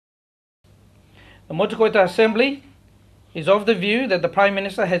The Motu-Koita Assembly is of the view that the Prime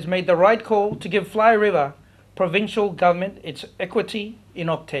Minister has made the right call to give Fly River provincial government its equity in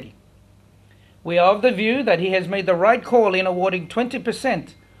Optedi. We are of the view that he has made the right call in awarding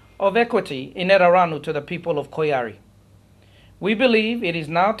 20% of equity in Eraranu to the people of Koiari. We believe it is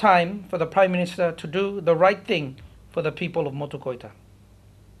now time for the Prime Minister to do the right thing for the people of Motu-Koita.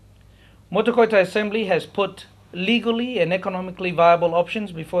 Motu-Koita Assembly has put legally and economically viable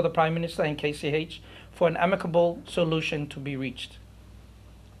options before the Prime Minister and KCH for an amicable solution to be reached.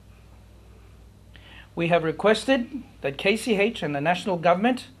 We have requested that KCH and the National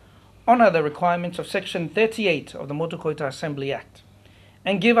Government honour the requirements of Section 38 of the Motu-Koita Assembly Act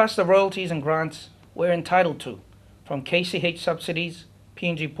and give us the royalties and grants we're entitled to from KCH subsidies,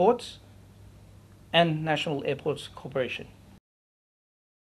 PNG Ports and National Airports Corporation.